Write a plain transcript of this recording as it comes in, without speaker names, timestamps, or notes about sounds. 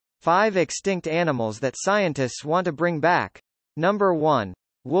5 extinct animals that scientists want to bring back. Number 1.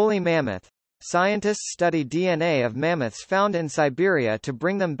 Woolly mammoth. Scientists study DNA of mammoths found in Siberia to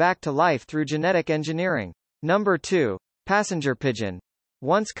bring them back to life through genetic engineering. Number 2. Passenger pigeon.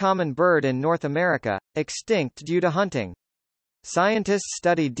 Once common bird in North America, extinct due to hunting. Scientists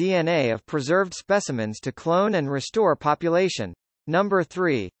study DNA of preserved specimens to clone and restore population. Number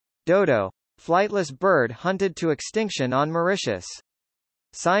 3. Dodo. Flightless bird hunted to extinction on Mauritius.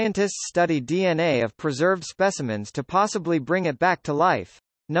 Scientists study DNA of preserved specimens to possibly bring it back to life.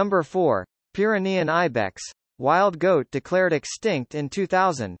 Number 4. Pyrenean ibex. Wild goat declared extinct in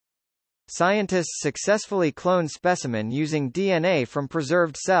 2000. Scientists successfully cloned specimen using DNA from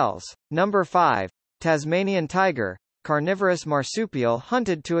preserved cells. Number 5. Tasmanian tiger. Carnivorous marsupial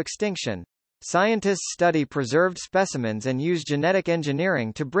hunted to extinction. Scientists study preserved specimens and use genetic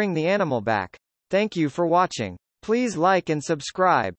engineering to bring the animal back. Thank you for watching. Please like and subscribe.